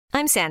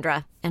I'm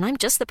Sandra, and I'm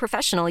just the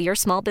professional your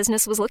small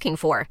business was looking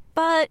for.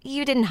 But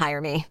you didn't hire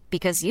me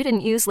because you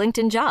didn't use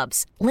LinkedIn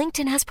Jobs.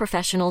 LinkedIn has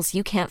professionals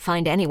you can't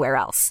find anywhere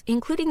else,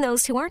 including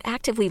those who aren't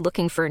actively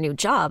looking for a new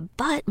job,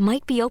 but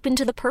might be open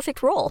to the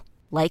perfect role,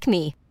 like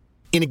me.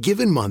 In a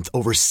given month,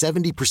 over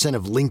 70%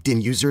 of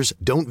LinkedIn users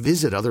don't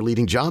visit other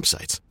leading job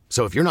sites.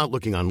 So if you're not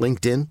looking on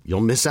LinkedIn,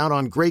 you'll miss out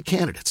on great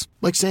candidates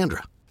like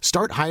Sandra.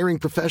 Start hiring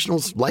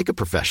professionals like a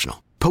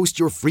professional. Post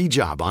your free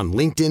job on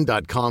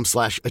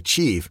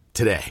linkedin.com/achieve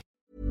today.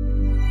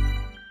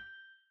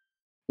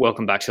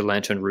 Welcome back to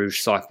Lantern Rouge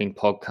Cycling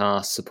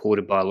Podcast,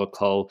 supported by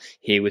Locol,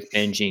 here with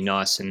Benji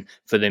Nyson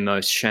for the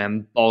most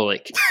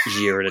shambolic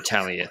Giro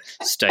d'Italia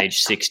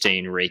Stage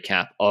 16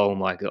 recap. Oh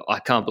my God, I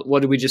can't, what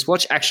did we just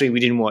watch? Actually, we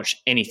didn't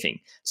watch anything.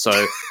 So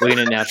we're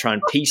going to now try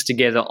and piece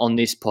together on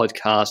this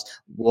podcast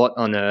what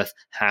on earth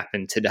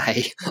happened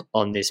today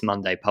on this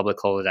Monday public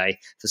holiday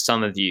for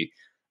some of you.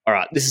 All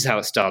right, this is how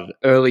it started.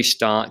 Early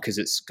start because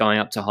it's going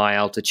up to high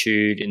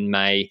altitude in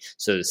May,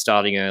 so they're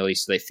starting early,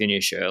 so they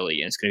finish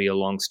early, and it's going to be a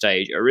long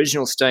stage.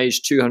 Original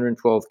stage,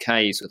 212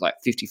 Ks with like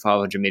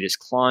 5,500 meters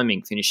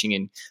climbing, finishing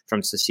in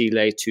from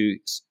Sicile to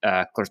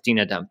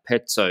Cortina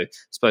d'Ampezzo.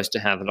 Supposed to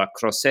have La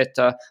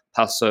Crosetta,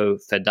 Passo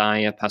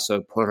Fedaia,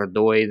 Passo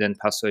Pordoi, then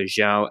Passo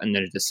João, and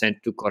then a descent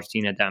to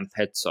Cortina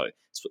d'Ampezzo.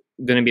 It's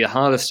going to be the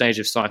hardest stage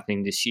of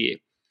cycling this year.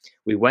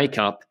 We wake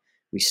up,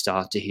 we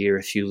start to hear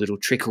a few little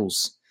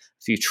trickles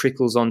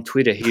on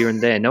Twitter here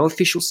and there. No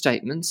official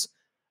statements.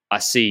 I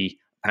see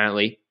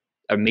apparently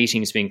a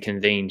meeting's been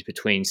convened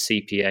between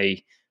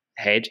CPA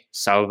head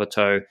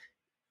Salvatore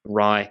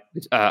Rai,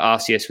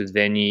 RCS with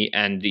Veni,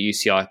 and the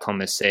UCI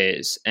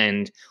commissaires.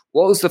 And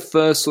what was the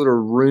first sort of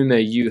rumor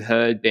you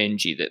heard,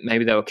 Benji, that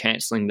maybe they were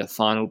cancelling the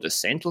final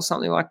descent or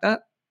something like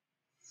that?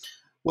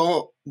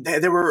 Well,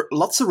 there were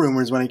lots of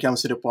rumors when it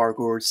comes to the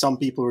parkour. Some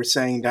people were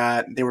saying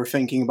that they were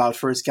thinking about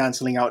first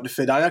cancelling out the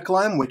Fedaia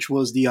climb, which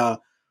was the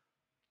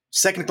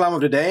second climb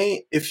of the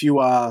day, if you,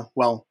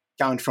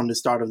 count from the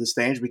start of the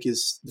stage,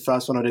 because the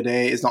first one of the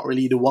day is not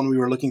really the one we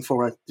were looking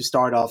for at the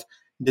start of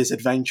this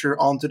adventure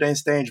on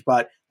today's stage.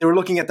 But they were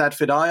looking at that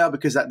Fedaia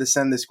because that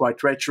descent is quite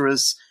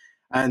treacherous.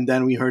 And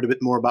then we heard a bit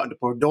more about the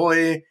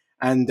Pordoi.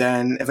 And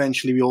then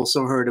eventually we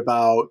also heard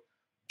about,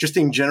 just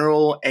in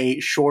general, a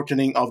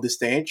shortening of the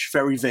stage,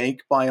 very vague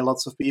by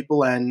lots of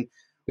people. And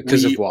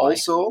because of why?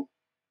 Also,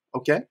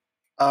 okay.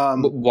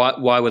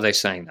 Why were they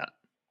saying that?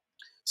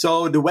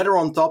 So the weather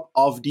on top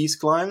of these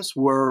climbs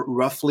were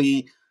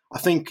roughly, I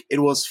think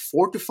it was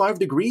 4 to 5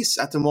 degrees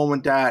at the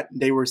moment that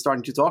they were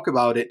starting to talk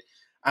about it.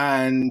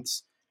 And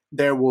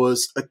there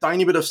was a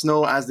tiny bit of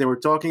snow as they were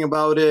talking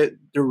about it.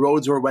 The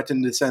roads were wet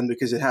in the descent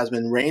because it has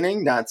been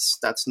raining.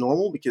 That's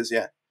normal because,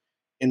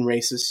 in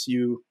races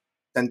you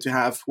tend to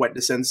have wet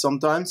descents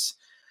sometimes.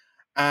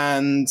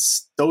 And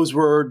those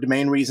were the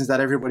main reasons that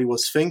everybody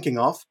was thinking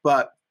of.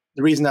 But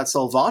the reason that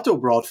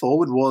Salvato brought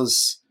forward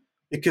was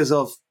because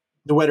of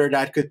the weather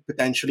that could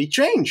potentially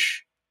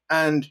change,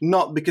 and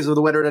not because of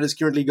the weather that is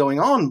currently going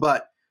on,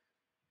 but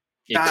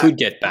it could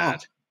get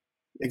bad.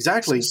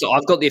 Exactly. So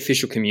I've got the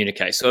official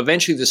communique. So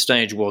eventually the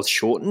stage was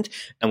shortened,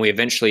 and we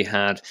eventually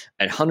had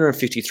a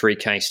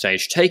 153K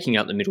stage taking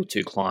out the middle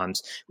two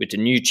climbs, with the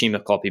new Cima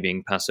copy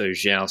being Passo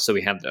João. So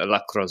we have the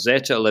La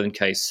Crosetta,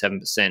 11K,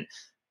 7%,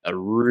 a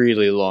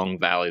really long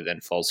valley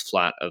then falls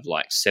flat of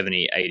like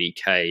 70, 80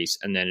 Ks,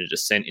 and then a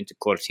descent into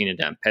Cortina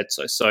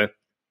d'Ampezzo. So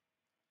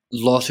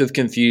lot of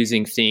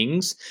confusing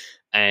things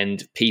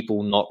and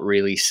people not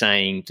really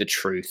saying the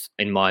truth,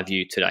 in my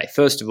view, today.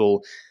 First of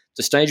all,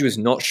 the stage was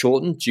not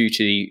shortened due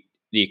to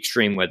the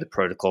extreme weather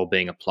protocol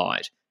being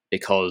applied,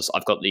 because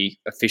I've got the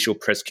official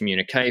press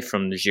communique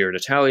from the Giro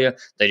d'Italia.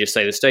 They just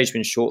say the stage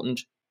been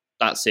shortened.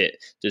 That's it.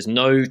 There's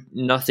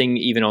nothing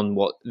even on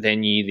what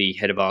Veni, the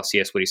head of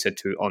RCS, what he said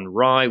to on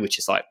Rai, which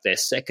is like their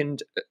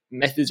second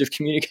methods of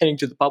communicating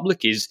to the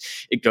public, is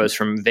it goes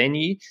from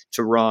Veni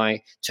to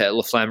Rai to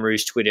La Flamme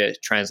Rouge Twitter,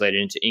 translated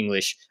into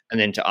English, and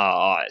then to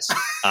our eyes.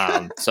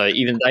 So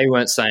even they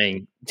weren't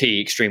saying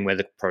the extreme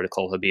weather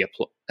protocol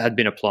had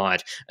been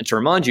applied. And to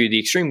remind you, the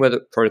extreme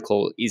weather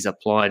protocol is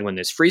applied when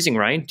there's freezing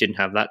rain, didn't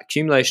have that,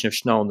 accumulation of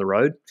snow on the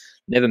road,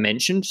 never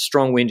mentioned,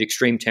 strong wind,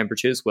 extreme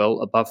temperatures, well,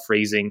 above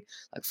freezing,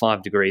 like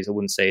 5 degrees, I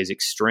wouldn't say is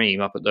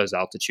extreme up at those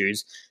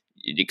altitudes.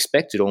 You'd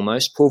expect it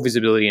almost, poor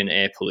visibility and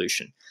air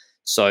pollution.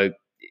 So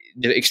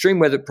the extreme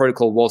weather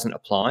protocol wasn't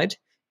applied.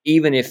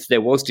 Even if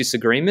there was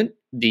disagreement,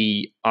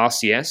 the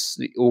RCS,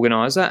 the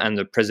organizer, and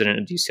the president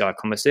of UCI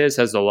commissaires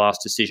has the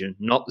last decision,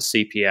 not the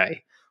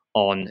CPA,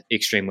 on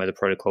extreme weather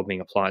protocol being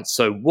applied.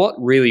 So what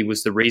really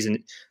was the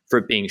reason for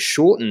it being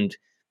shortened?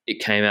 It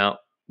came out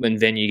when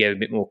Venue gave a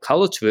bit more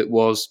colour to it,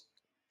 was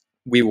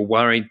we were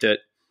worried that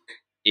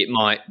it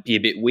might be a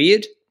bit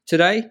weird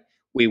today.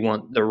 We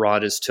want the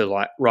riders to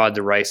like ride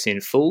the race in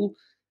full,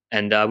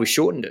 and we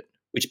shortened it,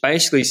 which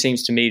basically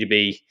seems to me to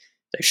be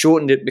they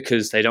shortened it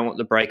because they don't want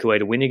the breakaway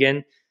to win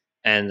again,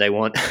 and they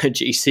want a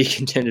GC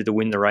contender to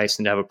win the race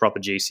and to have a proper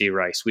GC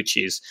race, which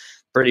is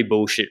pretty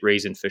bullshit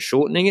reason for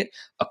shortening it.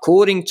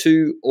 According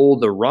to all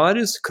the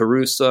riders,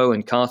 Caruso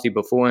and Carthy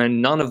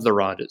beforehand, none of the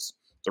riders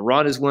The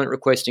riders weren't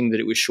requesting that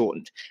it was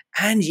shortened.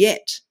 And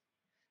yet,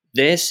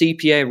 their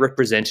CPA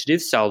representative,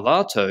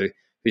 Salvato,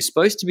 who's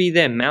supposed to be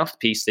their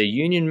mouthpiece, their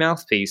union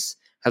mouthpiece,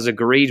 has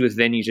agreed with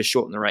venue to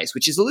shorten the race,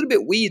 which is a little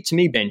bit weird to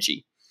me,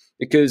 Benji,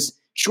 because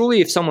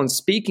surely if someone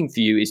speaking for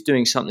you is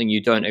doing something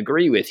you don't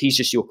agree with, he's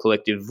just your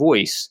collective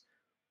voice.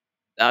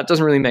 That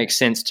doesn't really make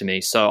sense to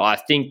me. So I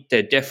think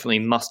there definitely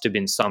must have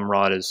been some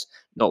riders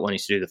not wanting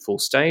to do the full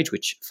stage,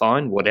 which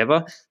fine,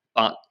 whatever.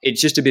 But it's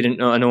just a bit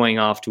annoying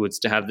afterwards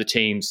to have the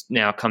teams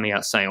now coming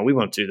out saying, oh, we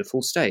want to do the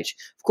full stage.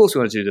 Of course we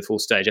want to do the full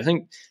stage.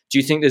 Do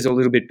you think there's a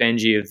little bit,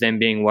 Benji, of them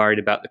being worried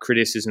about the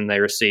criticism they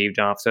received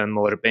after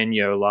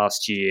Morbenio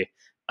last year,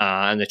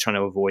 and they're trying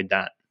to avoid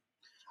that?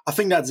 I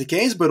think that's the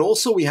case, but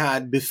also we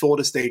had, before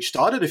the stage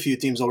started, a few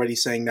teams already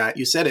saying that.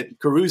 You said it.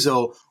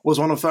 Caruso was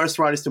one of the first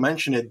riders to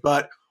mention it,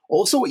 but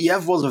also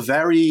EF was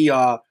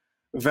a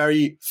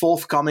very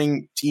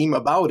forthcoming team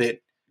about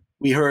it.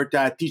 We heard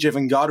that TJ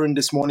Van Garderen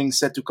this morning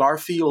said to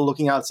Garfield,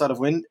 looking outside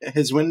of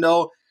his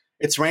window,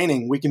 it's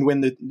raining, we can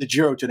win the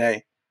Giro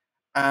today.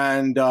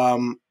 And,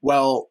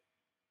 Garfield,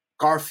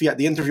 at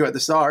the interview at the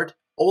start,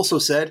 also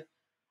said,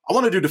 I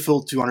want to do the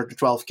full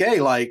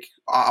 212K,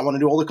 I want to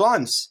do all the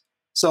climbs.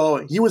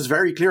 So he was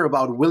very clear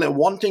about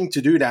wanting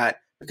to do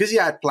that because he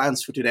had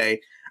plans for today.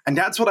 And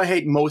that's what I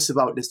hate most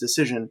about this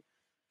decision.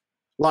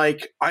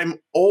 I'm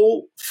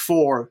all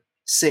for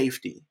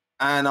safety,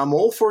 and I'm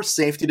all for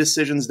safety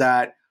decisions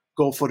that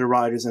go for the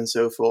riders and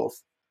so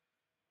forth.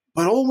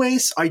 But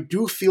always, I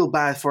do feel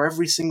bad for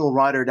every single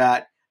rider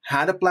that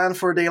had a plan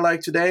for a day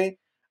like today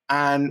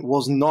and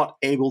was not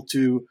able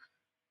to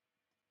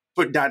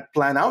put that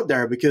plan out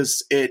there,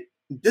 because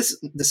this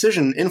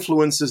decision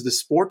influences the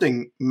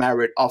sporting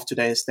merit of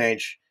today's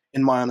stage,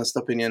 in my honest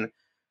opinion.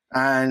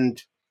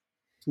 And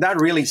that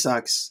really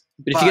sucks.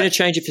 But if you're going to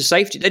change it for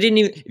safety,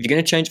 if you're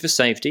going to change it for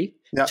safety,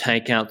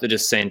 take out the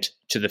descent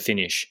to the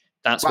finish.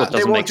 That's what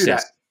doesn't make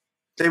sense.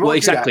 Well,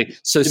 exactly.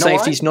 So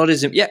safety's not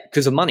as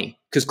because of money.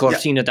 Because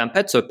Cortina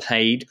d'Ampezzo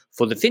paid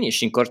for the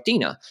finish in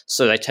Cortina,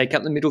 so they take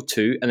out the middle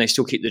two and they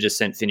still keep the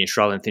descent finish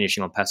rather than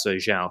finishing on Passo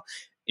João.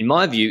 In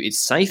my view, it's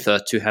safer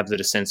to have the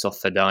descents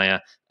off Fadaya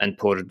and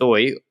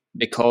Pordoi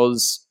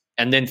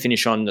and then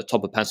finish on the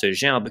top of Passo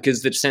João,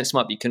 because the descents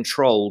might be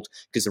controlled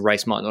because the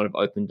race might not have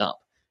opened up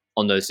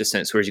on those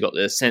descents, whereas you've got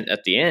the descent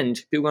at the end,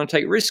 people are going to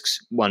take risks,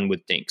 one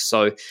would think.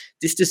 So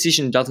this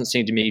decision doesn't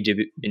seem to me to have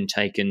been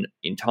taken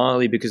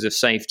entirely because of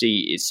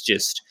safety. It's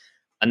just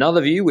another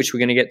view, which we're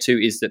going to get to,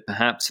 is that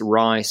perhaps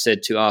Rai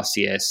said to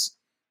RCS,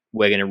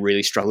 we're going to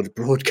really struggle to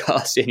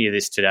broadcast any of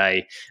this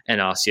today,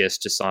 and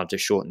RCS decided to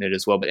shorten it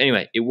as well. But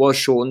anyway, it was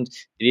shortened.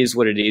 It is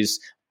what it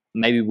is.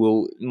 Maybe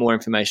more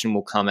information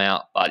will come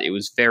out, but it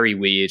was very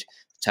weird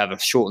to have a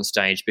shortened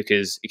stage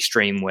because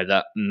extreme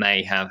weather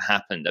may have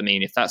happened. I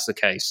mean, if that's the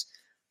case,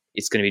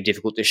 it's going to be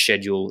difficult to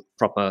schedule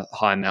proper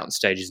high mountain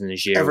stages in the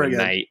Giro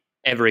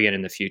ever again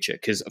in the future,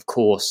 because, of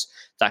course,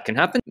 that can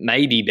happen.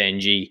 Maybe,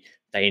 Benji,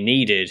 they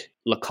needed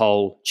Le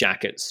Col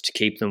jackets to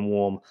keep them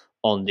warm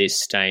on this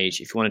stage.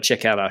 If you want to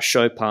check out our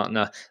show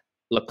partner,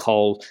 Le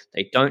Col,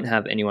 they don't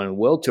have anyone in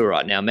World Tour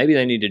right now. Maybe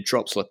they need to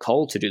drop Le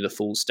Col to do the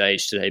full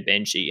stage today,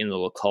 Benji, in the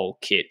Le Col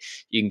kit.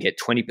 You can get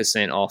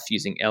 20% off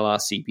using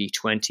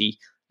LRCB20,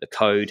 the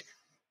code,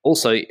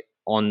 also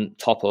on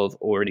top of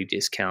already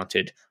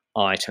discounted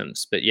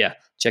items. But yeah,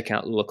 check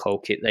out Le Col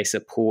kit. They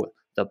support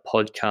the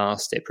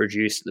podcast. They're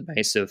produced at the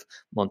base of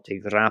Monte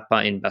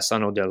Grappa in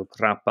Bassano del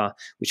Grappa,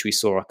 which we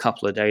saw a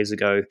couple of days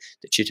ago.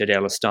 The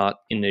Cittadella start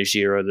in the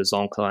Giro, the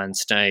Zoncolan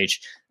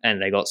stage,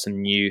 and they got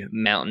some new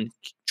mountain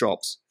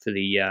drops for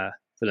the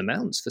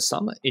mountains for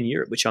summer in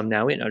Europe, which I'm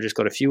now in. I just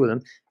got a few of them,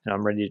 and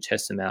I'm ready to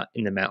test them out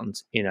in the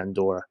mountains in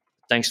Andorra.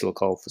 Thanks, Le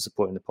Col, for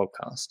supporting the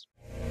podcast.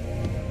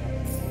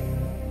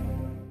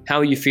 How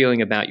are you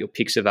feeling about your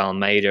picks of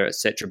Almeida,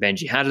 etc.,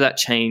 Benji? How did that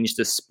change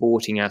the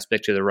sporting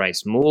aspect of the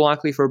race? More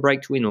likely for a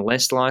break to win, or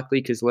less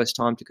likely because less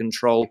time to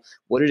control?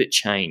 What did it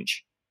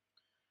change?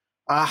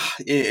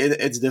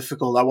 It's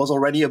difficult. I was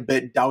already a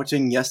bit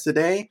doubting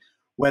yesterday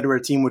whether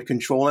a team would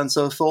control and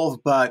so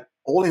forth, but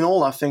all in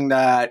all, I think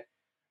that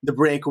the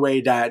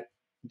breakaway that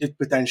did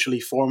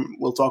potentially form,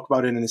 we'll talk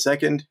about it in a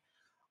second,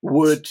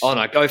 would... Oh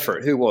no, go for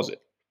it. Who was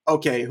it?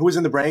 Okay, who was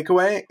in the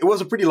breakaway? It was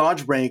a pretty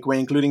large breakaway,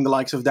 including the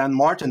likes of Dan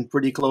Martin,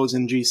 pretty close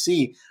in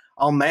GC.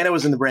 Almeida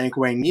was in the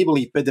breakaway,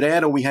 Nibali,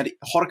 Pedrero, we had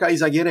Jorge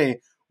Izaguirre.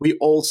 We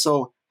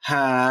also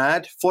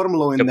had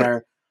Formulo in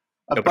there.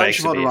 A bunch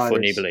of other riders. For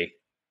Nibali.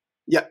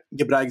 Yeah,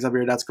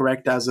 Gebrselassie, that's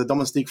correct, as a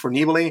domestique for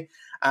Nibali.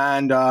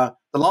 And the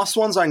last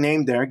ones I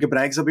named there,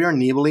 Gebrselassie,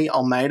 Nibali,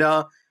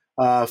 Almeida,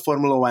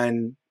 Formulo,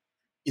 and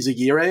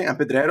Izaguirre, and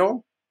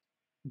Pedrero,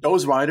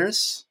 those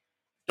riders...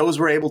 those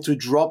were able to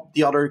drop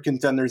the other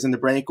contenders in the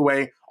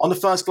breakaway on the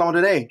first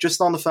kilometer day, just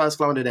on the first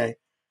kilometer day.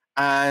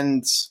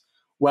 And,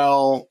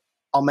 well,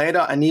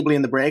 Almeida and Nibali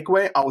in the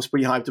breakaway, I was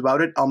pretty hyped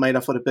about it.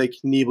 Almeida for the pick,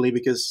 Nibali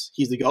because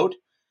he's the GOAT.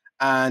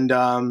 And,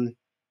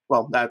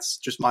 Well, that's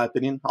just my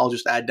opinion. I'll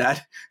just add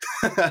that.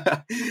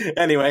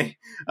 Anyway,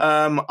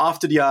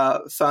 after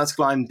the first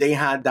climb, they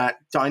had that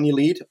tiny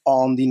lead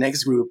on the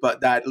next group,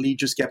 but that lead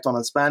just kept on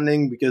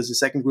expanding because the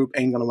second group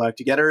ain't going to work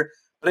together.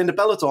 But in the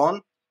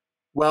peloton,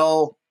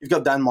 well, you've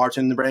got Dan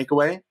Martin in the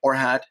breakaway, or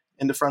had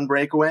in the front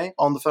breakaway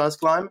on the first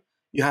climb.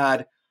 You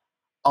had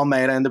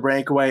Almeida in the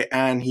breakaway,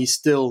 and he's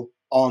still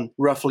on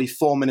roughly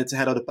 4 minutes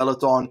ahead of the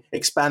peloton,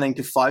 expanding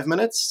to 5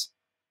 minutes.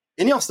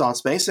 Ineos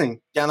starts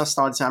pacing. Ganna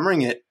starts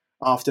hammering it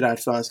after that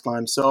first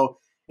climb. So,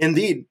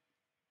 indeed,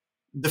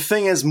 the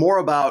thing is more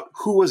about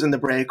who was in the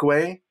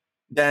breakaway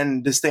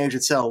than the stage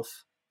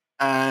itself.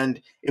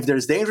 And if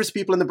there's dangerous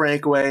people in the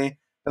breakaway,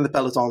 then the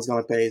peloton's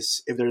going to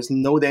pace. If there's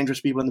no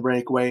dangerous people in the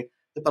breakaway,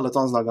 the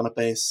peloton's not going to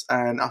pace.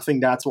 And I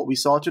think that's what we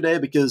saw today,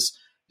 because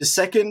the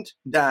second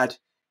that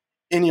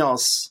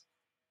Ineos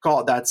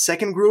caught that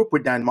second group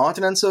with Dan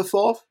Martin and so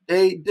forth,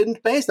 they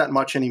didn't pace that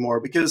much anymore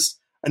because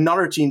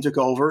another team took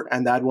over,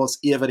 and that was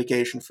EF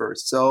Education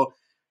First. So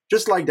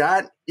just like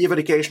that, EF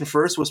Education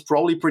First was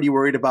probably pretty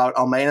worried about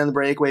Almeida in the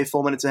breakaway,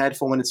 4 minutes ahead,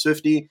 4 minutes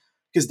 50,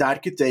 because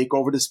that could take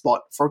over the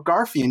spot for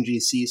Garfi in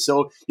GC.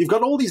 So you've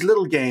got all these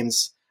little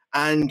games,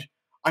 and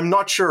I'm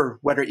not sure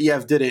whether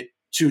EF did it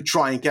to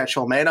try and catch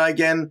Almeida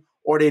again,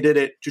 or they did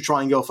it to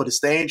try and go for the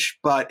stage,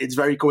 but it's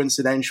very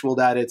coincidental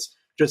that it's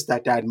just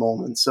at that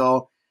moment.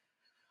 So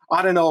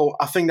I don't know.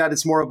 I think that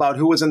it's more about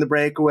who was in the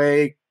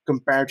breakaway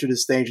compared to the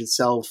stage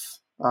itself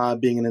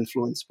being an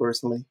influence,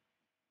 personally.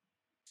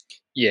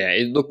 Yeah,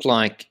 it looked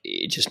like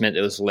it just meant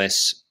there was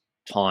less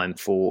time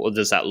for, or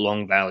there's that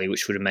long valley,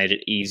 which would have made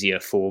it easier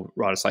for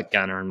riders like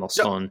Ganna and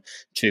Mosson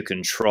to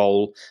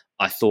control.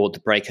 I thought the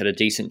break had a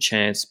decent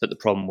chance, but the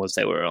problem was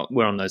they were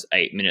on those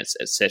 8 minutes,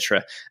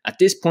 etc. At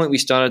this point, we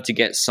started to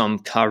get some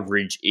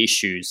coverage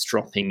issues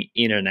dropping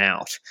in and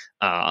out.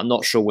 I'm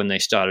not sure when they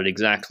started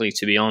exactly,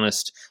 to be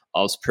honest. I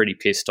was pretty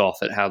pissed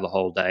off at how the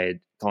whole day had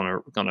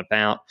gone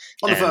about.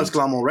 On the first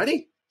climb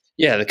already?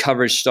 Yeah, the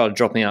coverage started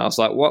dropping out. I was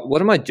like,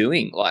 what am I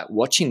doing, like,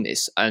 watching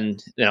this?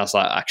 And then I was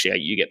like, actually,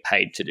 you get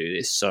paid to do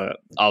this. So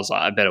I was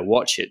like, I better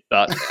watch it.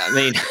 But, I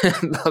mean,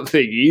 but for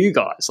you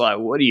guys, like,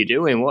 what are you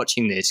doing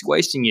watching this?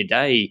 Wasting your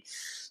day,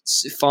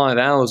 5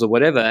 hours or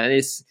whatever. And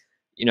it's,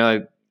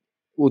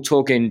 we'll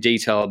talk in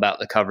detail about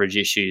the coverage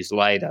issues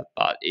later.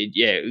 But,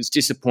 it was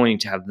disappointing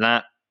to have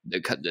that.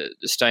 The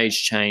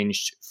stage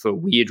changed for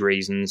weird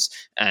reasons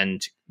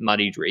and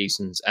muddied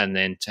reasons, and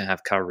then to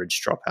have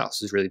coverage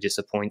dropouts is really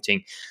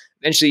disappointing.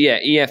 Eventually,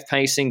 EF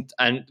pacing,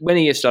 and when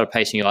EF started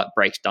pacing, you're like,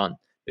 break's done,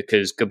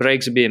 because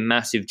Gebregs would be a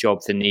massive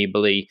job for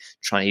Nibali,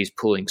 he's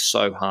pulling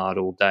so hard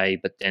all day,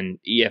 but then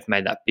EF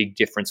made that big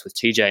difference with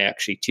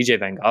TJ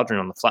Van Garderen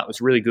on the flat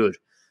was really good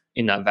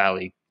in that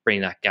valley,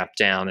 bringing that gap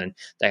down, and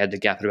they had the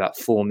gap at about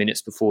 4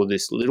 minutes before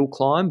this little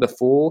climb,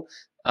 before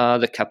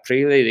the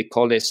Caprile, the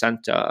Colle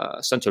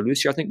Santa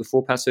Lucia, I think,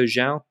 before Passo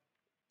João.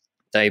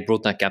 They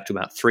brought that gap to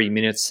about 3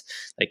 minutes.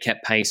 They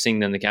kept pacing.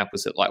 Then the gap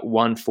was at like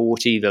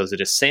 1:40. There was a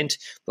descent.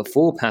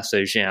 Before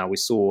Passo João, we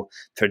saw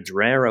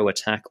Pedrero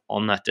attack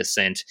on that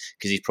descent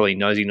because he probably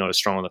knows he's not as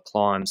strong on the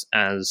climbs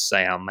as,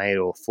 say, Almeida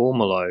or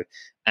Formolo.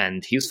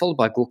 And he was followed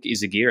by Gluck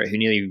Izaguirre, who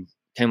nearly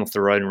came off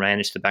the road and ran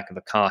into the back of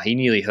a car. He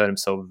nearly hurt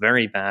himself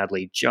very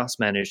badly, just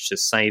managed to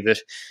save it.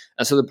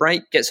 And so the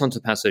break gets onto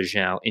Passo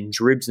João in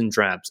dribs and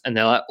drabs, and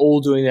they're like all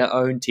doing their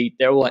own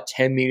they're all like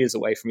 10 meters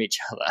away from each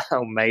other.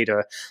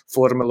 Almeida,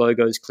 Formolo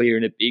goes clear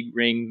in a big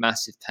ring,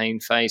 massive pain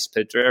face.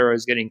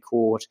 Pedrero's getting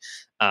caught.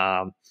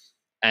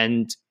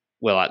 And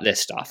they're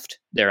stuffed.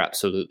 They're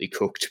absolutely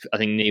cooked. I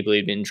think Nibali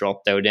had been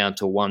dropped. They were down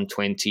to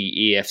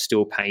 120. EF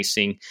still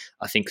pacing.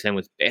 I think then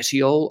with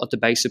Bettiol at the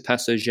base of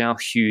Passo João,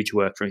 huge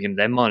work from him.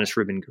 They're minus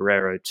Ruben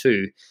Guerrero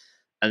too.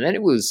 And then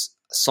it was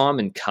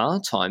Simon Carr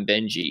time,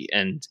 Benji.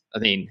 And, I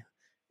mean,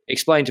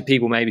 explain to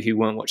people maybe who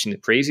weren't watching the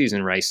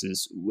preseason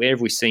races, where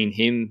have we seen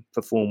him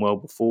perform well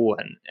before?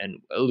 And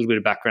a little bit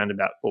of background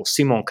about,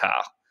 Simon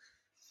Carr.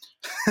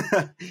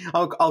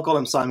 I'll call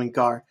him Simon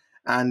Carr.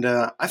 And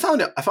I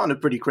found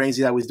it pretty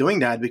crazy that I was doing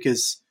that,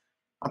 because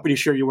I'm pretty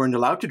sure you weren't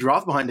allowed to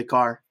draft behind the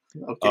car.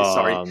 Okay,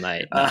 sorry. Oh,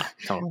 mate. Nah,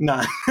 come on.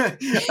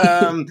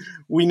 Nah.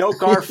 We know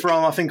Carr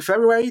from, I think,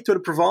 February to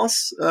the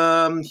Provence.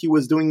 He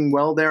was doing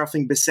well there. I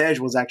think Bessèges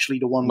was actually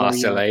the one.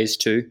 Marseillais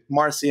too.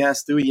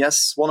 Marseillais too,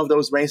 yes. One of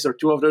those races, or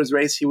two of those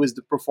races, he was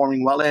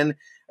performing well in,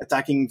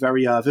 attacking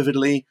very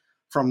vividly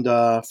from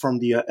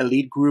the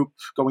elite group,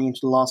 going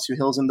into the last few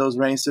hills in those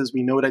races.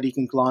 We know that he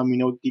can climb. We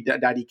know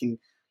that he can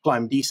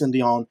climb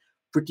decently on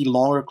pretty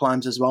longer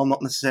climbs as well,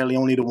 not necessarily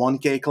only the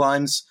 1K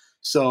climbs.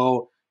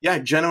 So, yeah,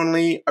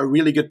 genuinely a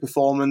really good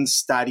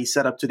performance that he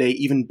set up today,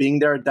 even being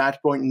there at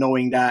that point,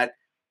 knowing that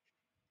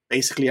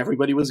basically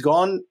everybody was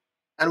gone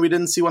and we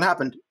didn't see what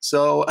happened.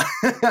 So,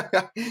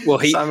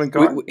 Simon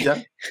Carr,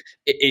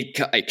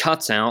 it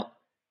cuts out.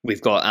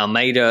 We've got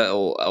Almeida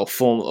or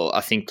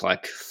I think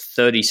like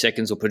 30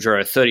 seconds, or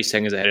Pedrero 30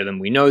 seconds ahead of them.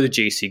 We know the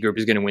GC group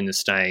is going to win the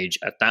stage.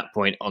 At that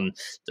point, on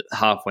the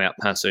halfway up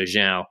Passo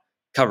João,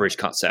 coverage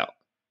cuts out.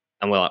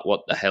 And we're like,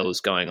 what the hell is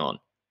going on?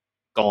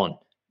 Gone.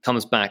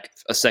 Comes back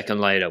a second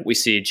later. We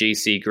see a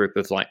GC group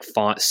of like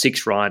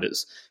 6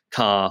 riders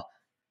Carr,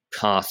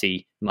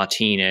 Carthy,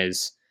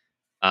 Martinez,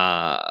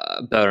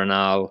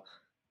 Bernal,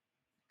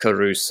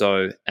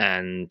 Caruso,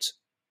 and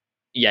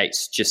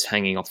Yates just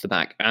hanging off the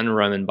back, and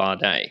Roman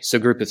Bardet. So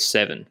group of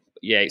 7.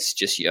 Yates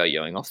just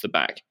yo-yoing off the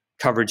back.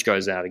 Coverage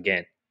goes out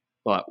again.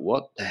 Like,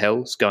 what the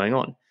hell's going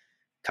on?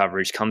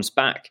 Coverage comes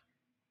back.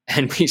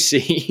 And we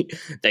see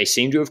they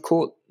seem to have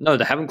caught... No,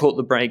 they haven't caught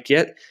the break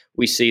yet.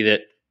 We see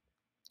that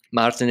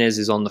Martinez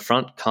is on the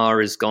front.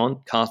 Carr is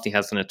gone. Carthy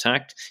hasn't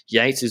attacked.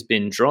 Yates has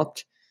been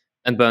dropped.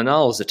 And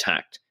Bernal's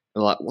attacked.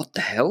 We're like, what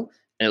the hell?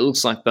 And it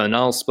looks like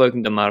Bernal's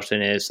spoken to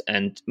Martinez,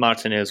 and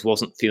Martinez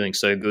wasn't feeling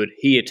so good.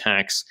 He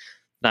attacks.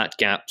 That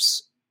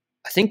gaps.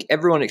 I think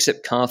everyone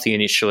except Carthy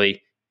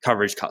initially.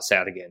 Coverage cuts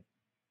out again.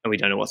 And we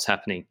don't know what's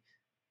happening.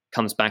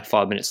 Comes back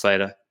 5 minutes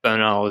later.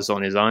 Bernal is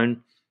on his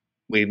own.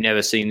 We've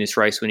never seen this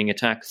race-winning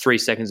attack. 3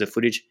 seconds of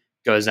footage.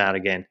 Goes out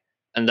again.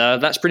 And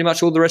that's pretty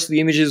much all the rest of the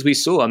images we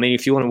saw. I mean,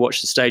 if you want to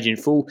watch the stage in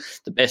full,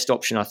 the best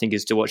option, I think,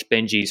 is to watch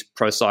Benji's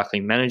Pro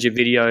Cycling Manager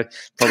video.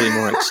 Probably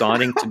more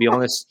exciting, to be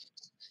honest,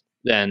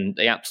 than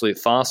the absolute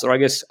fast. Or I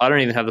guess I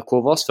don't even have the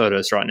Corvos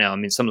photos right now. I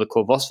mean, some of the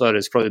Corvos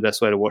photos probably the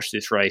best way to watch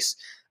this race.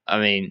 I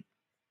mean,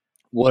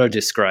 what a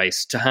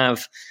disgrace to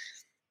have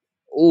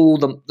all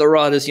the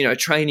riders,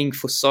 training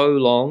for so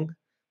long.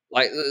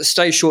 Like, the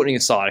stage shortening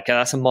aside, okay,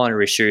 that's a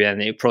minor issue, and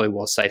it probably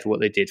was safe for what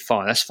they did.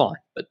 Fine, that's fine.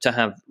 But to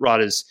have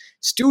riders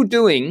still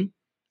doing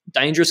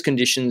dangerous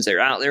conditions, they're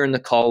out there in the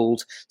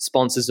cold,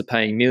 sponsors are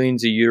paying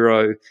millions of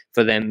euro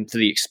for them, for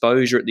the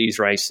exposure at these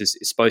races.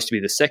 It's supposed to be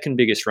the second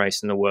biggest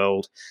race in the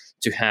world,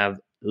 to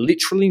have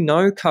literally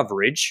no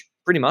coverage,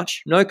 pretty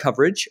much no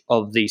coverage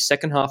of the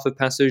second half of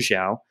Passo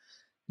João,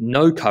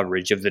 no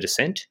coverage of the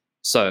descent.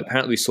 So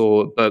apparently we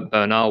saw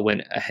Bernal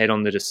went ahead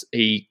on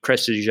he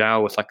crested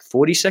João with like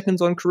 40 seconds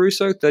on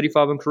Caruso,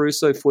 35 on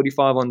Caruso,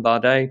 45 on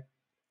Bardet.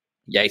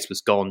 Yates was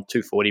gone,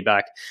 240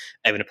 back.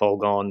 Evenepoel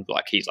gone,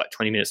 like he's like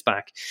 20 minutes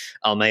back.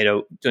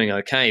 Almeida doing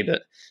okay, and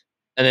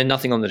then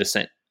nothing on the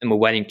descent. And we're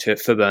waiting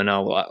for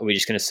Bernal. Are we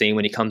just going to see him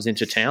when he comes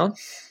into town?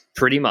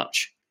 Pretty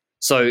much.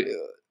 So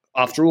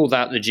after all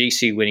that, the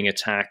GC winning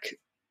attack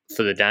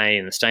for the day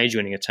and the stage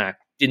winning attack,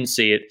 didn't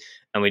see it.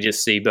 And we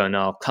just see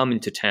Bernal come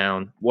into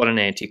town. What an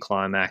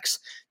anticlimax,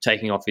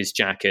 taking off his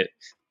jacket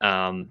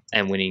and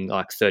winning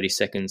like 30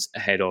 seconds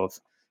ahead of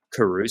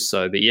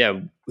Caruso. But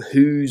yeah,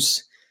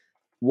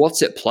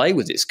 what's at play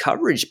with this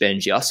coverage,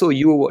 Benji? I saw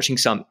you were watching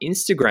some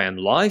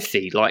Instagram live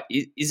feed. Like,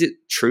 is it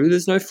true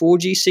there's no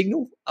 4G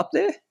signal up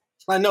there?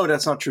 No,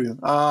 that's not true.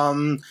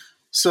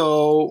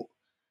 So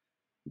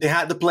they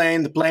had the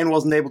plane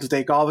wasn't able to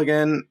take off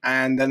again,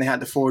 and then they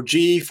had the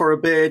 4G for a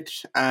bit,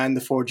 and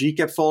the 4G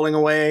kept falling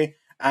away.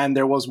 And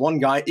there was one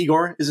guy,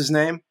 Igor is his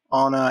name,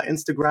 on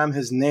Instagram.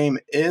 His name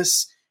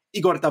is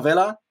Igor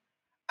Tavella,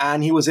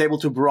 and he was able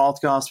to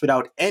broadcast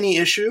without any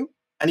issue,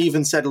 and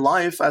even said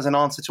live as an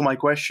answer to my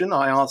question.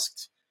 I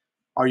asked,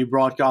 are you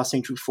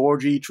broadcasting through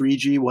 4G,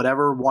 3G,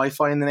 whatever,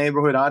 Wi-Fi in the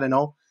neighborhood? I don't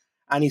know.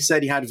 And he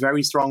said he had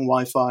very strong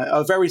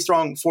Wi-Fi, very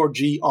strong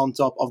 4G on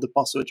top of the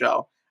Passo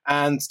João.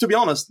 And to be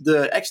honest,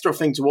 the extra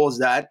thing towards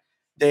that,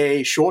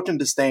 they shortened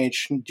the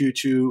stage due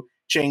to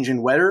change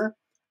in weather.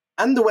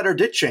 And the weather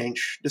did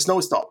change. The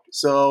snow stopped.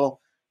 So,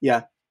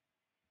 yeah.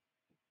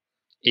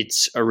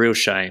 It's a real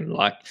shame.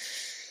 Like,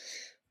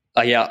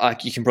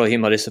 you can probably hear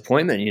my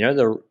disappointment.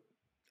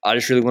 I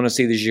just really want to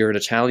see the Giro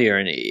d'Italia,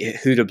 and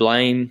who to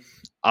blame?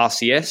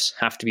 RCS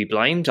have to be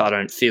blamed. I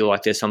don't feel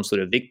like there's some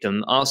sort of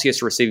victim.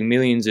 RCS are receiving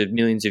millions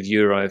of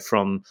euro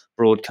from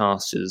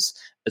broadcasters,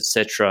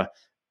 etc.,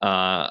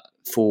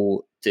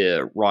 for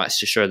the rights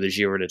to show the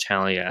Giro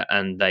d'Italia,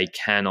 and they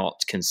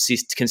cannot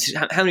consist.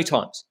 How many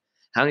times?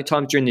 How many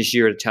times during this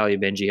Giro d'Italia,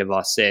 Benji, have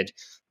I said,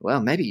 well,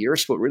 maybe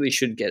Eurosport really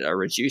should get a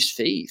reduced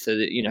fee so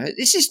that,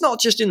 this is not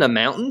just in the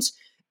mountains.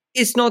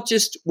 It's not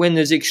just when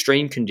there's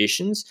extreme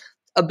conditions.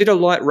 A bit of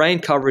light rain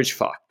coverage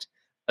fucked.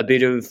 A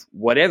bit of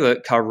whatever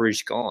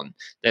coverage gone.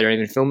 They don't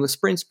even film the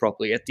sprints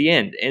properly at the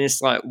end. And it's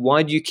like,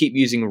 why do you keep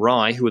using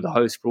Rai, who are the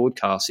host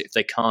broadcasts, if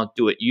they can't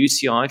do it?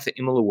 UCI for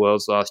Imola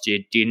Worlds last year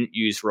didn't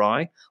use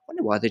Rai. I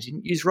wonder why they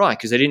didn't use Rai,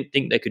 because they didn't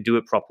think they could do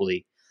it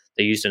properly.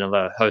 They used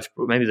another host,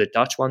 maybe the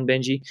Dutch one,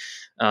 Benji.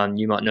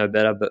 You might know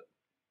better, but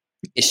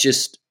it's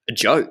just a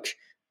joke.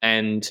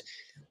 And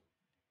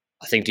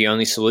I think the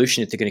only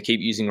solution, if they're going to keep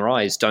using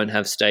Rai, is don't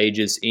have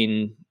stages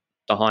in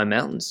the high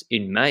mountains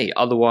in May.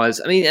 Otherwise,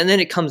 and then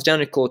it comes down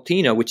to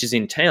Cortina, which is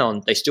in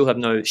town. They still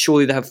have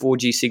surely they have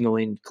 4G signal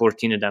in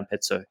Cortina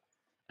d'Ampezzo,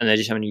 and they're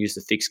just having to use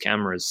the fixed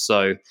cameras.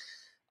 So,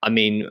 I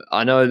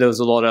know there was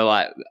a lot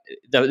of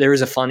there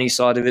is a funny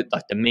side of it.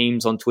 Like, the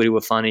memes on Twitter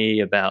were funny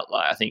about,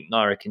 I think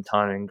Nairo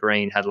Quintana and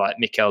Green had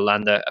Mikel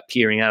Landa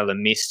appearing out of the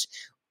mist,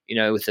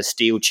 with a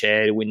steel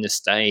chair to win the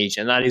stage.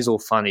 And that is all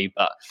funny,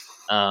 but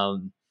I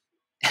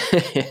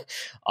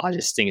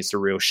just think it's a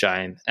real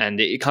shame. And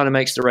it kind of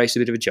makes the race a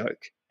bit of a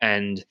joke.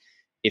 And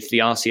if the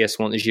RCS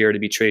want the Giro to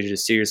be treated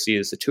as seriously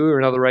as the Tour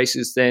and other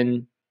races,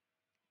 then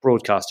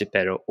broadcast it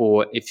better.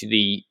 Or if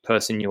the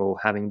person you're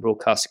having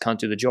broadcast can't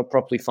do the job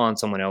properly, find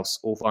someone else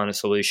or find a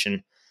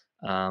solution.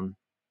 So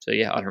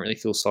yeah, I don't really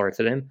feel sorry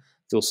for them.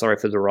 feel sorry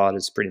for the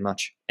riders pretty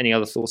much. Any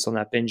other thoughts on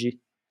that, Benji?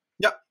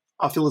 Yeah,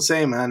 I feel the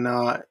same. And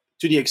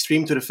to the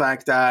extreme, to the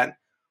fact that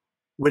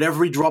with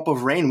every drop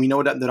of rain, we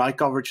know that the eye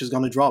coverage is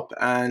going to drop.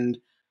 And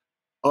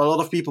a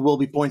lot of people will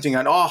be pointing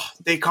at, oh,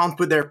 they can't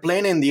put their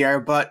plane in the air.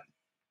 But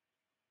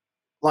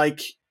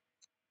like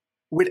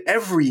with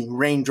every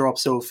raindrop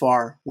so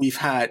far, we've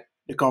had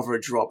the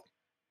coverage drop.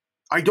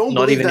 I don't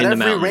Not believe even that in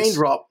the every mountains.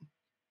 raindrop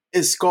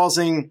is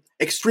causing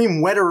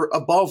extreme weather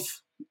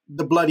above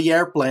the bloody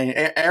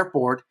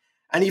airport.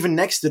 And even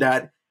next to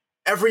that,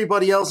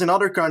 everybody else in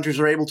other countries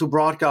are able to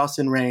broadcast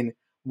in rain.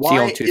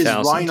 Why is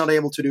Ryan not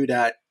able to do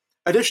that?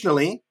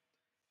 Additionally,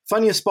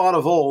 funniest part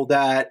of all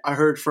that I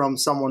heard from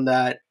someone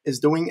that is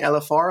doing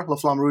LFR, La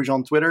Flamme Rouge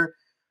on Twitter,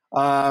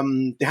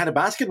 they had a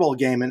basketball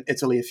game in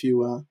Italy a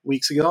few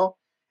weeks ago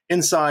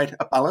inside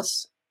a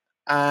palace.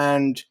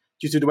 And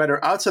due to the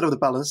weather outside of the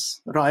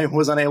palace, Ryan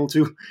was unable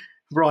to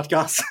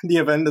broadcast the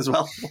event as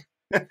well.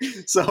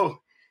 So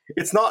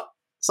it's not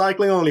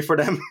cycling only for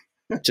them.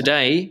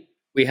 Today,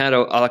 we had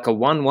a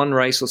 1-1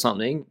 race or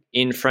something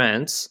in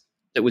France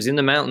that was in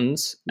the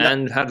mountains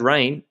and had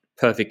rain.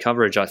 Perfect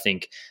coverage, I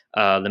think.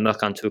 The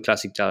Mercantour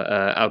Classic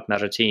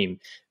Alpes-Maritimes.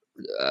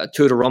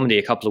 Tour de Romandie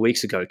a couple of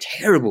weeks ago.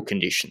 Terrible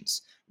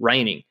conditions.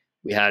 Raining.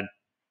 We had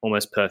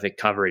almost perfect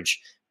coverage.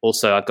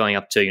 Also going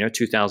up to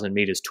 2,000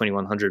 meters,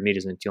 2,100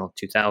 meters until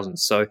 2,000.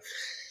 So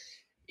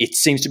it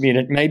seems to be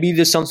maybe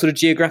there's some sort of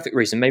geographic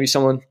reason. Maybe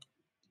someone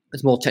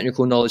with more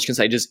technical knowledge can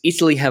say, does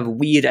Italy have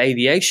weird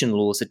aviation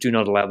laws that do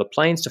not allow the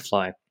planes to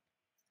fly?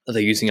 Are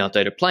they using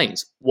outdated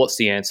planes? What's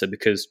the answer?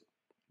 Because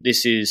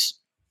this is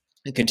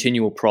a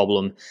continual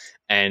problem.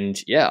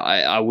 And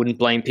I wouldn't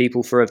blame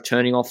people for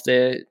turning off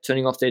their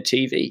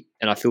TV.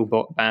 And I feel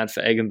bad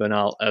for Egan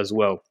Bernal as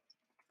well.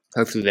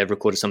 Hopefully they've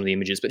recorded some of the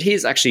images. But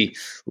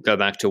we'll go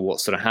back to what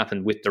sort of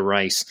happened with the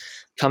race.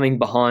 Coming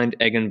behind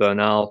Egan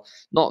Bernal,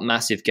 not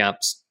massive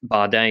gaps.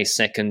 Bardet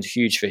second,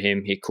 huge for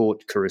him. He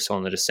caught Caruso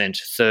on the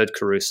descent. Third,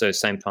 Caruso,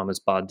 same time as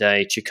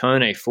Bardet.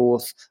 Ciccone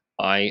fourth.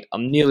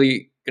 I'm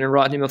nearly going to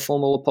write him a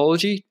formal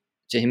apology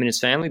to him and his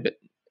family, but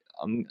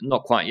I'm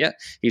not quite yet.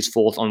 He's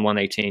fourth on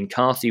 118.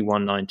 Carthy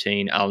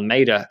 119.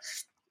 Almeida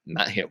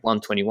hit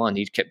 121.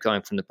 He kept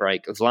going from the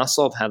break.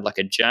 Vlasov had like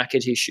a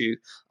jacket issue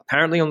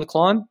apparently on the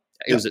climb.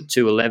 It was at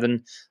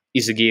 211.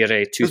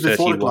 Izagirre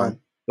 231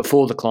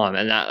 before the climb,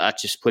 and that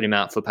just put him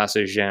out for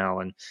Passo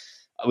João. And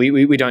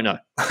we don't know.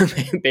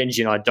 Benji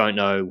and I don't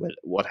know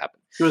what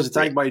happened. He was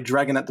attacked by a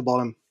dragon at the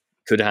bottom.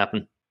 Could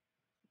happen.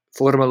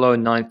 Formolo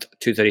 9th,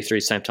 233,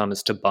 same time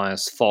as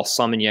Tobias Foss.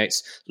 Simon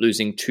Yates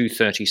losing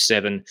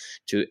 237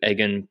 to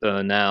Egan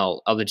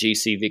Bernal. Other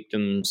GC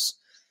victims,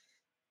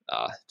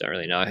 don't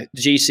really know.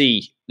 The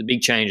GC, the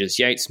big changes.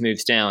 Yates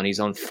moves down. He's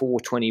on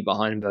 420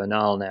 behind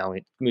Bernal now.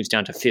 It moves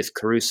down to 5th.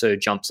 Caruso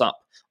jumps up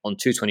on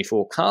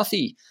 224.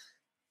 Carthy,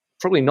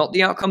 probably not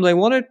the outcome they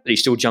wanted, but he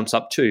still jumps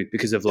up too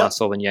because of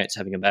Vlasov and Yates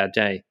having a bad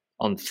day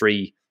on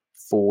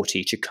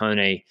 340.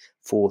 Ciccone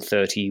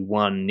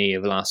 431 near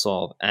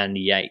Vlasov and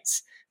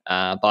Yates.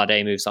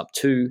 Bardet moves up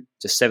 2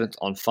 to 7th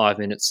on 5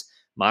 minutes.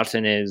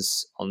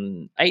 Martinez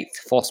on 8th.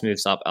 Foss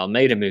moves up.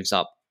 Almeida moves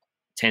up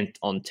 10th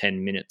on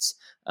 10 minutes.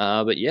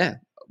 But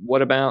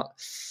what about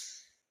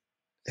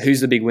who's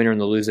the big winner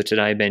and the loser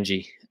today,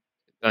 Benji?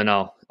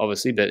 Bernal,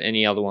 obviously, but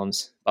any other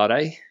ones?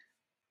 Bardet?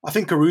 I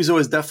think Caruso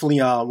is definitely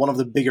one of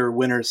the bigger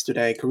winners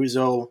today.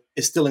 Caruso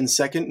is still in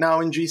second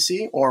now in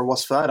GC, or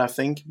was third, I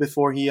think,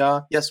 before he,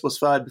 was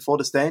third before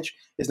the stage.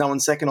 Is now in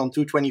second on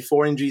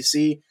 224 in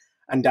GC,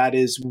 and that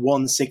is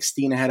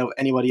 116 ahead of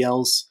anybody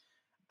else.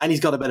 And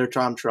he's got a better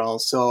time trial.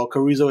 So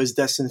Caruso is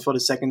destined for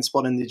the second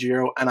spot in the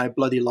Giro, and I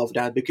bloody love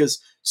that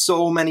because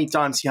so many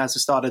times he has to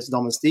start as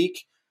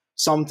domestique.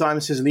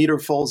 Sometimes his leader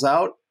falls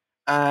out,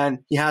 and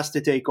he has to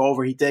take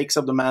over. He takes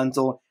up the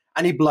mantle,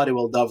 and he bloody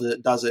well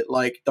does it.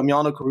 Like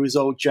Damiano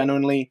Caruso,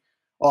 genuinely,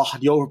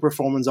 the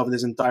overperformance of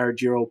this entire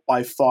Giro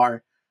by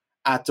far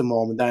at the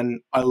moment, and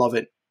I love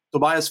it.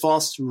 Tobias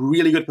Foss,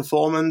 really good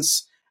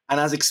performance, and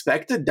as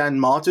expected, Dan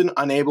Martin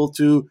unable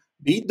to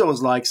beat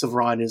those likes of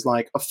riders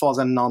like a Foss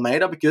and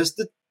Almeida because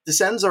the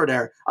descents are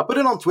there. I put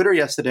it on Twitter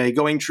yesterday,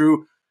 going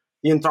through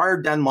the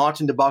entire Dan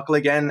Martin debacle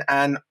again,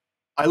 and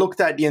I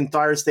looked at the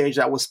entire stage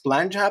that was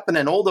planned to happen,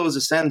 and all those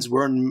ascents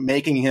were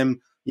making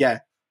him,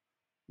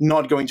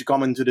 not going to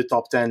come into the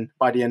top 10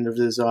 by the end of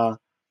this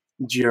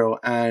Giro,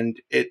 and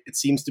it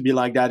seems to be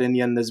like that in the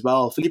end as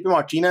well.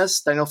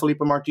 Daniel Felipe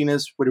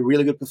Martinez with a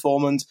really good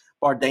performance.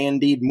 Bardet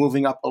indeed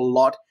moving up a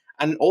lot,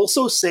 and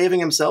also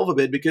saving himself a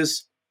bit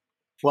because,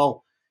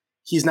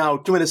 he's now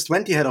 2 minutes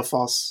 20 ahead of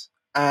Foss,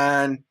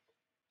 and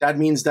that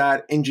means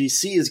that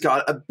NGC has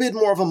got a bit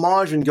more of a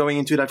margin going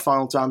into that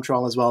final time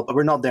trial as well, but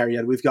we're not there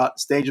yet. We've got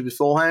stages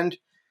beforehand,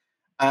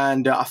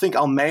 and I think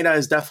Almeida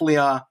is definitely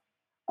a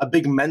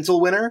big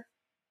mental winner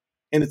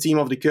in the team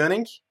of the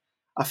Koenig.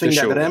 I think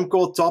that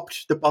Remco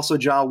topped the Passo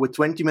João with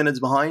 20 minutes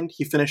behind.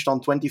 He finished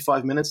on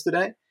 25 minutes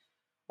today.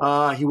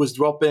 He was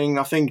dropping,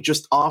 I think,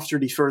 just after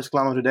the first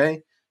climb of the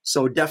day,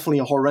 so definitely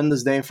a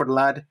horrendous day for the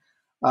lad.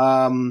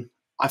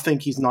 I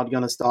think he's not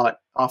going to start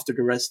after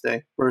the rest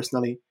day,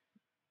 personally.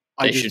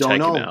 I just don't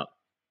know.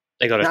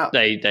 They got Now,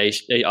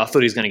 I thought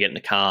he was going to get in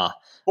the car.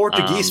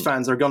 Portuguese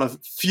fans are going to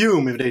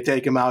fume if they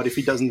take him out if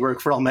he doesn't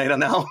work for Almeida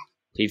now.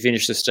 He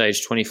finished the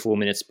stage 24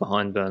 minutes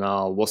behind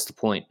Bernal. What's the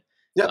point?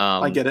 Yeah,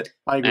 I get it.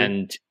 I agree.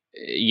 And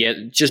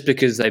just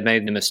because they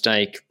made the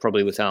mistake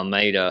probably with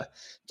Almeida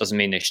doesn't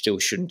mean they still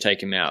shouldn't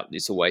take him out.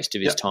 It's a waste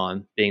of his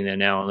time being there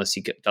now unless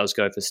he does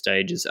go for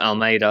stages.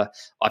 Almeida,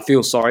 I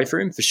feel sorry for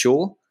him for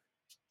sure,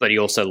 but he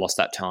also lost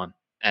that time.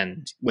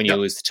 And when you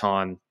lose the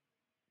time,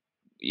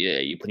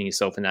 you're putting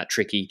yourself in that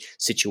tricky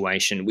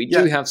situation. We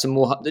do have some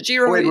more. The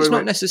Giro is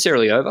not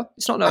necessarily over.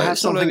 It's not over. I have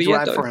something to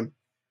add for him.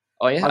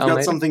 Oh, yeah? I've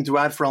got something to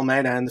add for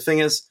Almeida. And the thing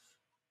is,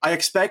 I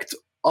expect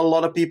a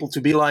lot of people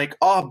to be like,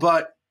 oh,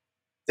 but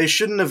they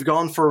shouldn't have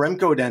gone for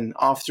Remco then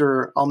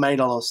after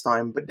Almeida lost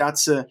time. But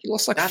he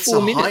lost like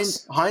 4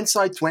 minutes.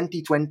 Hindsight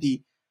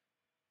 2020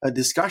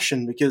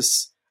 discussion,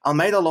 because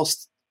Almeida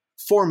lost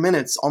 4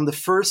 minutes on the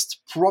first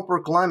proper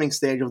climbing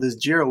stage of this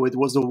Giro. It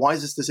was the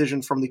wisest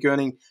decision from the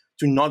Koenig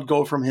to not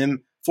go for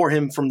him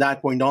from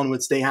that point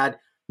onwards. They had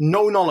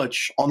no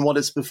knowledge on what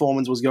his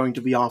performance was going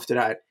to be after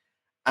that.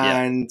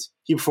 And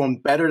he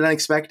performed better than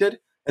expected.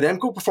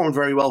 Remco performed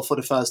very well for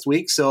the first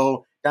week,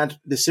 so that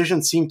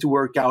decision seemed to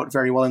work out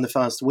very well in the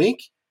first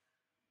week.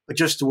 But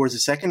just towards the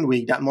second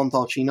week, that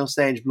Montalcino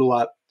stage blew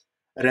up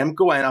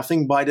Remco, and I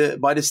think by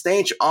the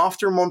stage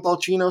after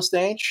Montalcino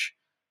stage,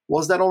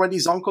 was that already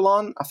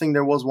Zoncolan? I think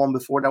there was one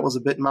before that was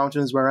a bit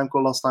mountainous where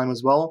Remco lost time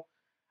as well.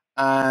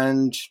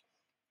 And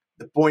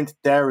the point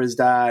there is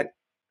that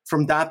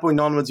from that point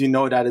onwards, you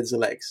know that it's the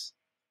legs.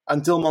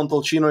 Until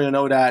Montalcino, you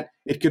know that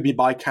it could be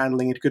bike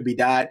handling, it could be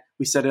that.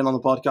 We said it on the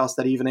podcast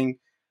that evening.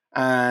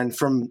 And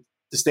from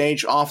the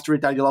stage after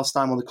it that you lost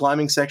time on the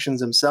climbing sections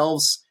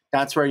themselves,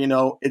 that's where you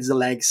know it's the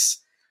legs.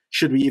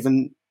 Should we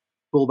even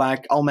pull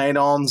back Almeida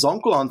on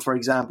Zoncolan, for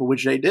example,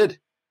 which they did?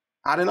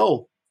 I don't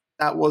know.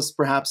 That was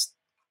perhaps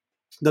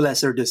the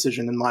lesser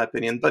decision in my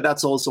opinion, but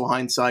that's also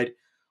hindsight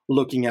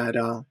looking at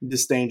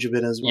this stage a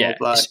bit as well. Yeah,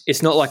 but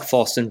it's not like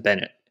Foss and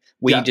Bennett.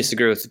 We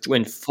disagree with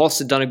when Foss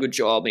had done a good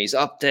job and he's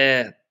up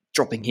there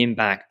dropping him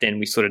back, then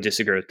we sort of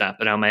disagree with that.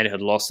 But Almeida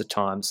had lost the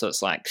time, so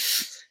it's like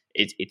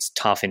it's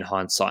tough in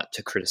hindsight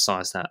to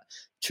criticize that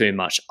too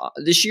much.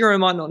 This Giro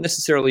might not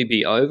necessarily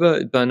be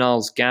over.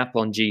 Bernal's gap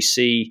on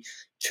GC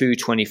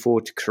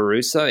 2:24 to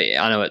Caruso,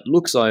 I know it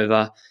looks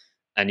over.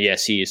 And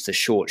yes, he is the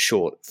short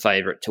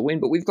favourite to win.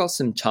 But we've got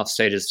some tough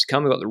stages to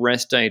come. We've got the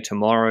rest day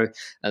tomorrow.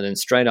 And then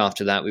straight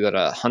after that, we've got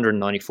a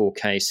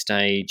 194K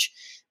stage,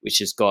 which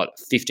has got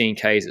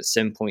 15Ks at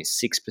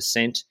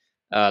 7.6%.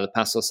 The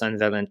Paso San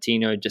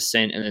Valentino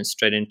descent, and then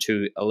straight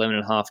into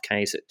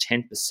 11.5Ks at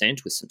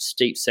 10% with some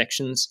steep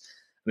sections.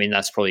 I mean,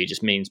 that's probably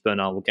just means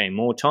Bernal will gain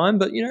more time.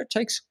 But, it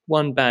takes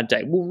one bad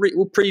day.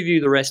 We'll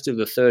preview the rest of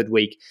the third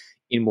week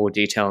in more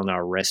detail in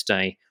our rest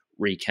day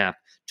recap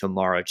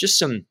tomorrow. Just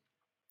some,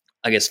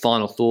 I guess,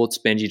 final thoughts,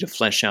 Benji, to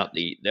flesh out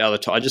the other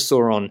I just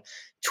saw on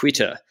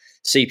Twitter,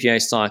 CPA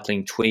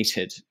Cycling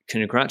tweeted,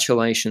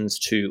 "Congratulations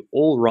to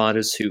all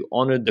riders who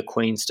honoured the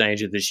Queen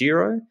stage of the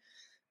Giro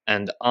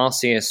and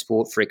RCS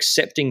Sport for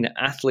accepting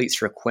the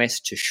athletes'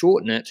 request to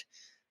shorten it.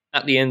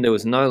 At the end, there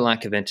was no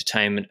lack of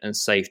entertainment and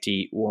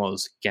safety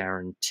was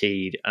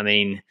guaranteed." I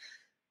mean,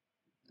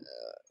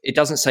 it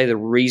doesn't say the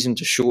reason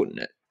to shorten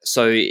it.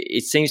 So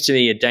it seems to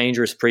be a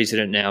dangerous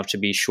precedent now to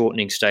be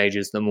shortening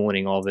stages the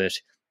morning of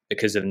it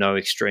because of no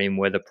extreme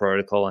weather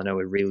protocol. I know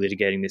we're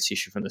relitigating this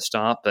issue from the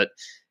start, but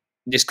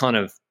this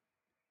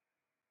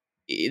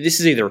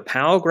is either a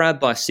power grab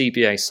by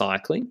CPA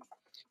Cycling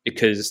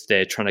because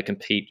they're trying to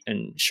compete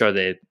and show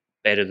they're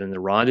better than the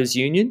Riders'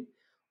 Union,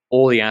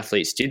 or the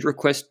athletes did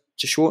request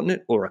to shorten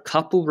it, or a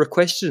couple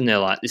requested and they're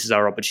like, this is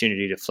our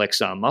opportunity to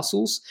flex our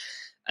muscles.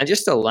 And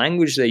just the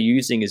language they're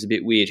using is a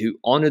bit weird, who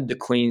honoured the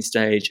Queen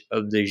stage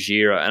of the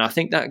Giro. And I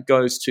think that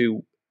goes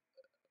to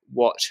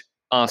what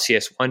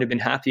RCS won't have been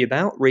happy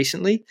about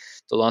recently,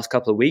 the last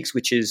couple of weeks,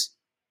 which is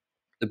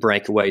the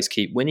breakaways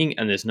keep winning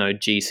and there's no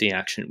GC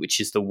action, which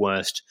is the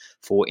worst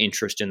for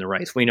interest in the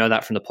race. We know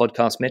that from the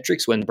podcast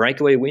metrics. When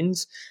breakaway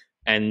wins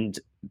and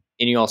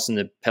Ineos and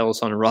the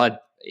Peloton ride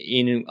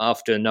in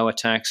after no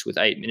attacks with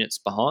 8 minutes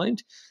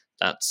behind,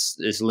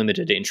 there's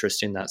limited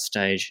interest in that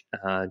stage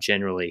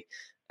generally.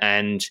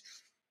 And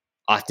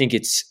I think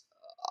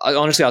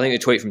honestly, I think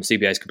the tweet from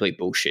CBA is complete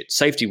bullshit.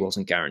 Safety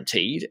wasn't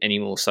guaranteed any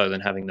more so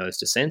than having those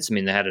descents. I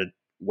mean, they had a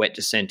wet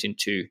descent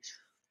into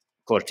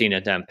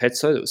Cortina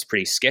d'Ampezzo that was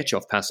pretty sketch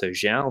off Passo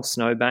João,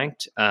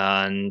 snowbanked,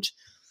 and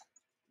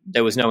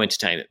there was no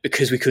entertainment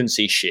because we couldn't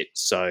see shit.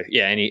 So,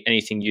 yeah,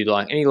 anything you'd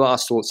like, any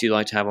last thoughts you'd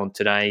like to have on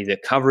today? The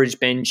coverage,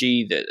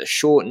 Benji, the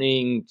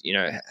shortening,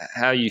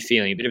 how are you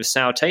feeling? A bit of a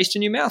sour taste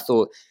in your mouth,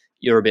 or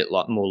you're a bit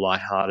more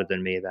lighthearted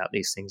than me about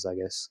these things, I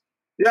guess?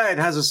 Yeah, it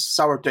has a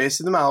sour taste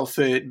in the mouth.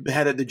 It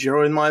beheaded the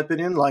Giro, in my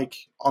opinion.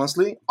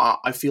 Honestly,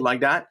 I feel like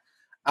that.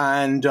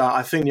 And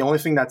I think the only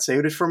thing that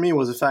saved it for me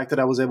was the fact that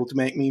I was able to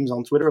make memes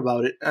on Twitter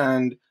about it.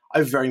 And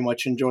I very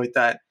much enjoyed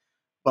that.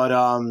 But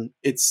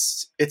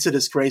it's a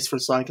disgrace for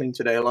cycling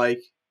today.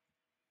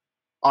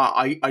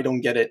 I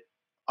don't get it.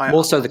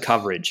 More so the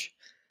coverage.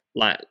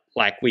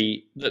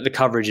 the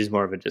coverage is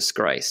more of a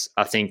disgrace.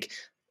 I think.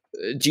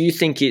 Do you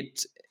think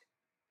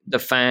the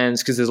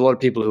fans, because there's a lot of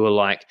people who are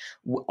like,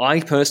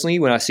 I personally,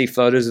 when I see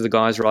photos of the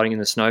guys riding in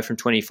the snow from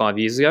 25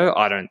 years ago,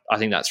 I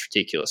think that's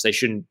ridiculous. They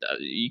shouldn't,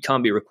 you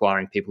can't be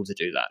requiring people to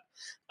do that.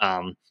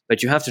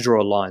 But you have to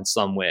draw a line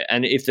somewhere.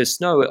 And if there's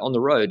snow on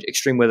the road,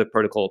 extreme weather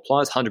protocol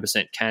applies,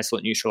 100% cancel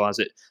it, neutralize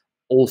it,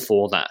 all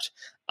for that.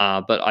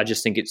 But I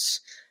just think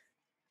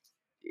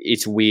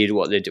it's weird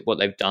what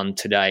they've done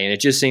today, and it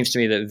just seems to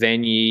me that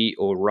Venyi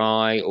or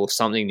Rai or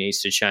something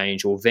needs to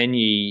change. Or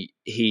Venyi,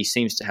 he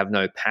seems to have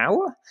no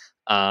power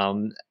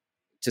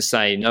to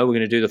say no. We're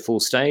going to do the full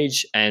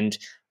stage. And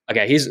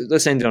okay,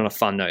 let's end it on a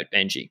fun note,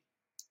 Benji.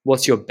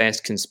 What's your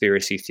best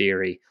conspiracy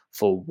theory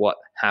for what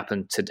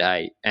happened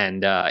today,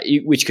 and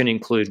which can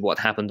include what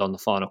happened on the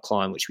final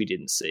climb, which we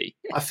didn't see?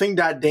 I think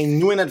that they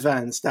knew in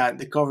advance that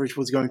the coverage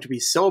was going to be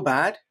so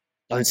bad.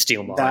 Don't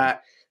steal mine.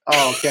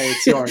 Oh, okay,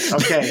 it's yours.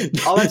 Okay,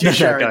 I'll let you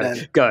share it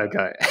then. Go.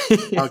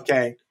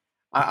 Okay.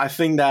 I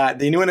think that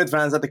they knew in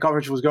advance that the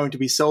coverage was going to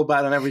be so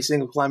bad on every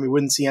single climb we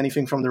wouldn't see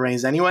anything from the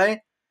race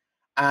anyway.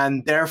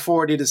 And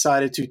therefore, they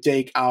decided to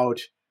take out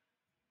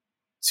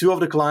 2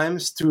 of the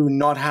climbs to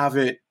not have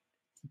it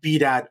be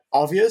that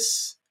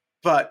obvious.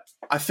 But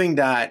I think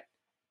that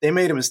they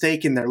made a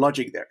mistake in their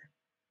logic there.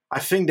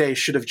 I think they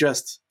should have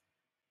just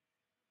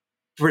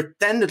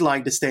pretended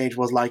like the stage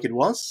was like it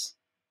was.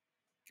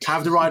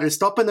 Have the riders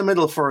stop in the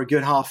middle for a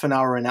good half an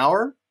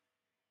hour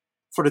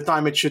for the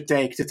time it should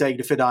take to take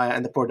the Fidaya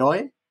and the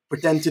Pordoi.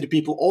 Pretend to the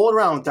people all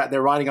around that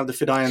they're riding up the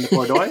Fidaya and the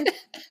Pordoi.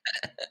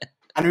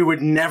 And we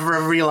would never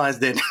have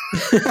realized it.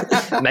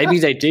 Maybe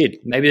they did.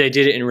 Maybe they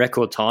did it in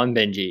record time,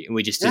 Benji, and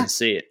we just didn't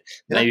see it.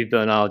 Yeah. Maybe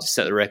Bernal just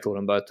set the record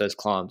on both those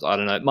climbs. I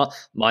don't know.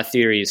 My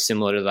theory is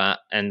similar to that,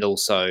 and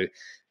also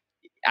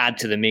add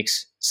to the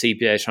mix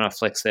CPA trying to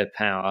flex their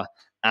power,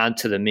 add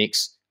to the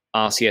mix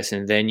RCS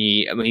and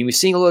Venyi. I mean, we're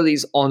seeing a lot of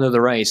these honor the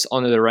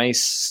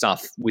race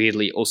stuff,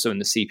 weirdly, also in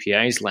the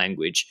CPA's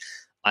language.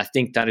 I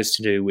think that is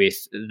to do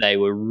with they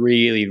were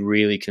really,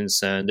 really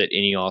concerned that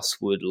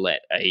Ineos would let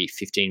a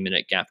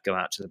 15-minute gap go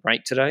out to the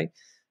break today.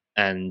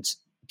 And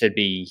there'd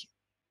be...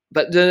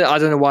 But I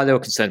don't know why they were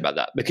concerned about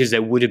that, because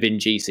there would have been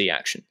GC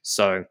action.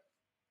 So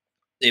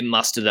the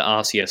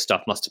RCS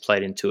stuff must have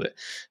played into it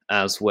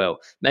as well.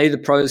 Maybe the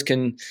pros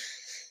can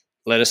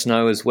let us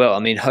know as well. I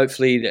mean,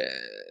 hopefully...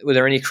 Were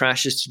there any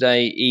crashes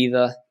today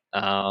either?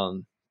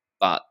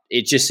 But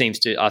it just seems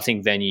to... I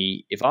think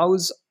Venyi... If I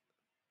was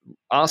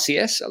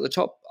RCS at the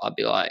top, I'd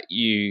be like,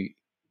 you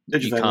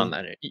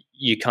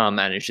can't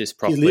manage this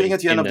properly. He's leaving at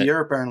the end of the year,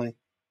 apparently.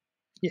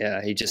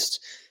 Yeah,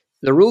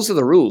 the rules are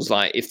the rules.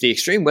 Like, if the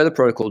extreme weather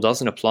protocol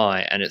doesn't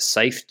apply and it's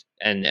safe,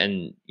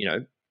 and you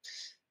know,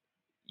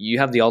 you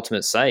have the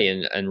ultimate say,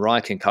 and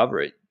Rai can cover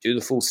it, do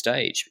the full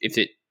stage. If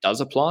it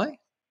does apply,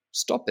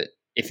 stop it.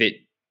 If it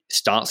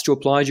starts to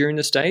apply during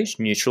the stage,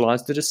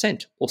 neutralize the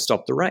descent or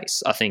stop the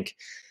race. I think,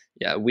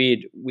 yeah,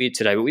 weird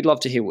today, but we'd love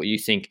to hear what you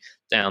think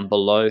down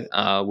below.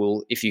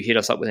 If you hit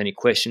us up with any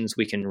questions,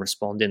 we can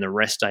respond in the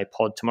rest day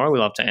pod tomorrow. We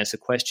love to answer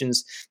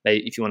questions.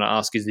 If you want to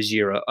ask, is the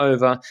Giro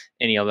over?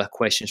 Any other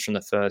questions from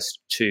the first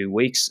 2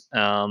 weeks?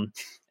 And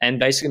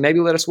basically, maybe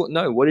let us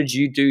know, what did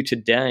you do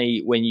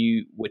today when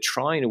you were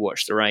trying to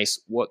watch the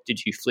race? What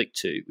did you flick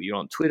to? Were you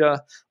on Twitter?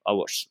 I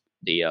watched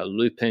the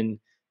Lupin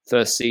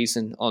first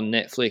season on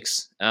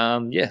Netflix.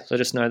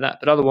 Let us know that.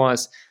 But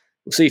otherwise,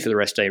 we'll see you for the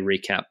rest day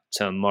recap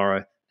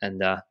tomorrow.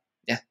 And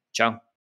ciao.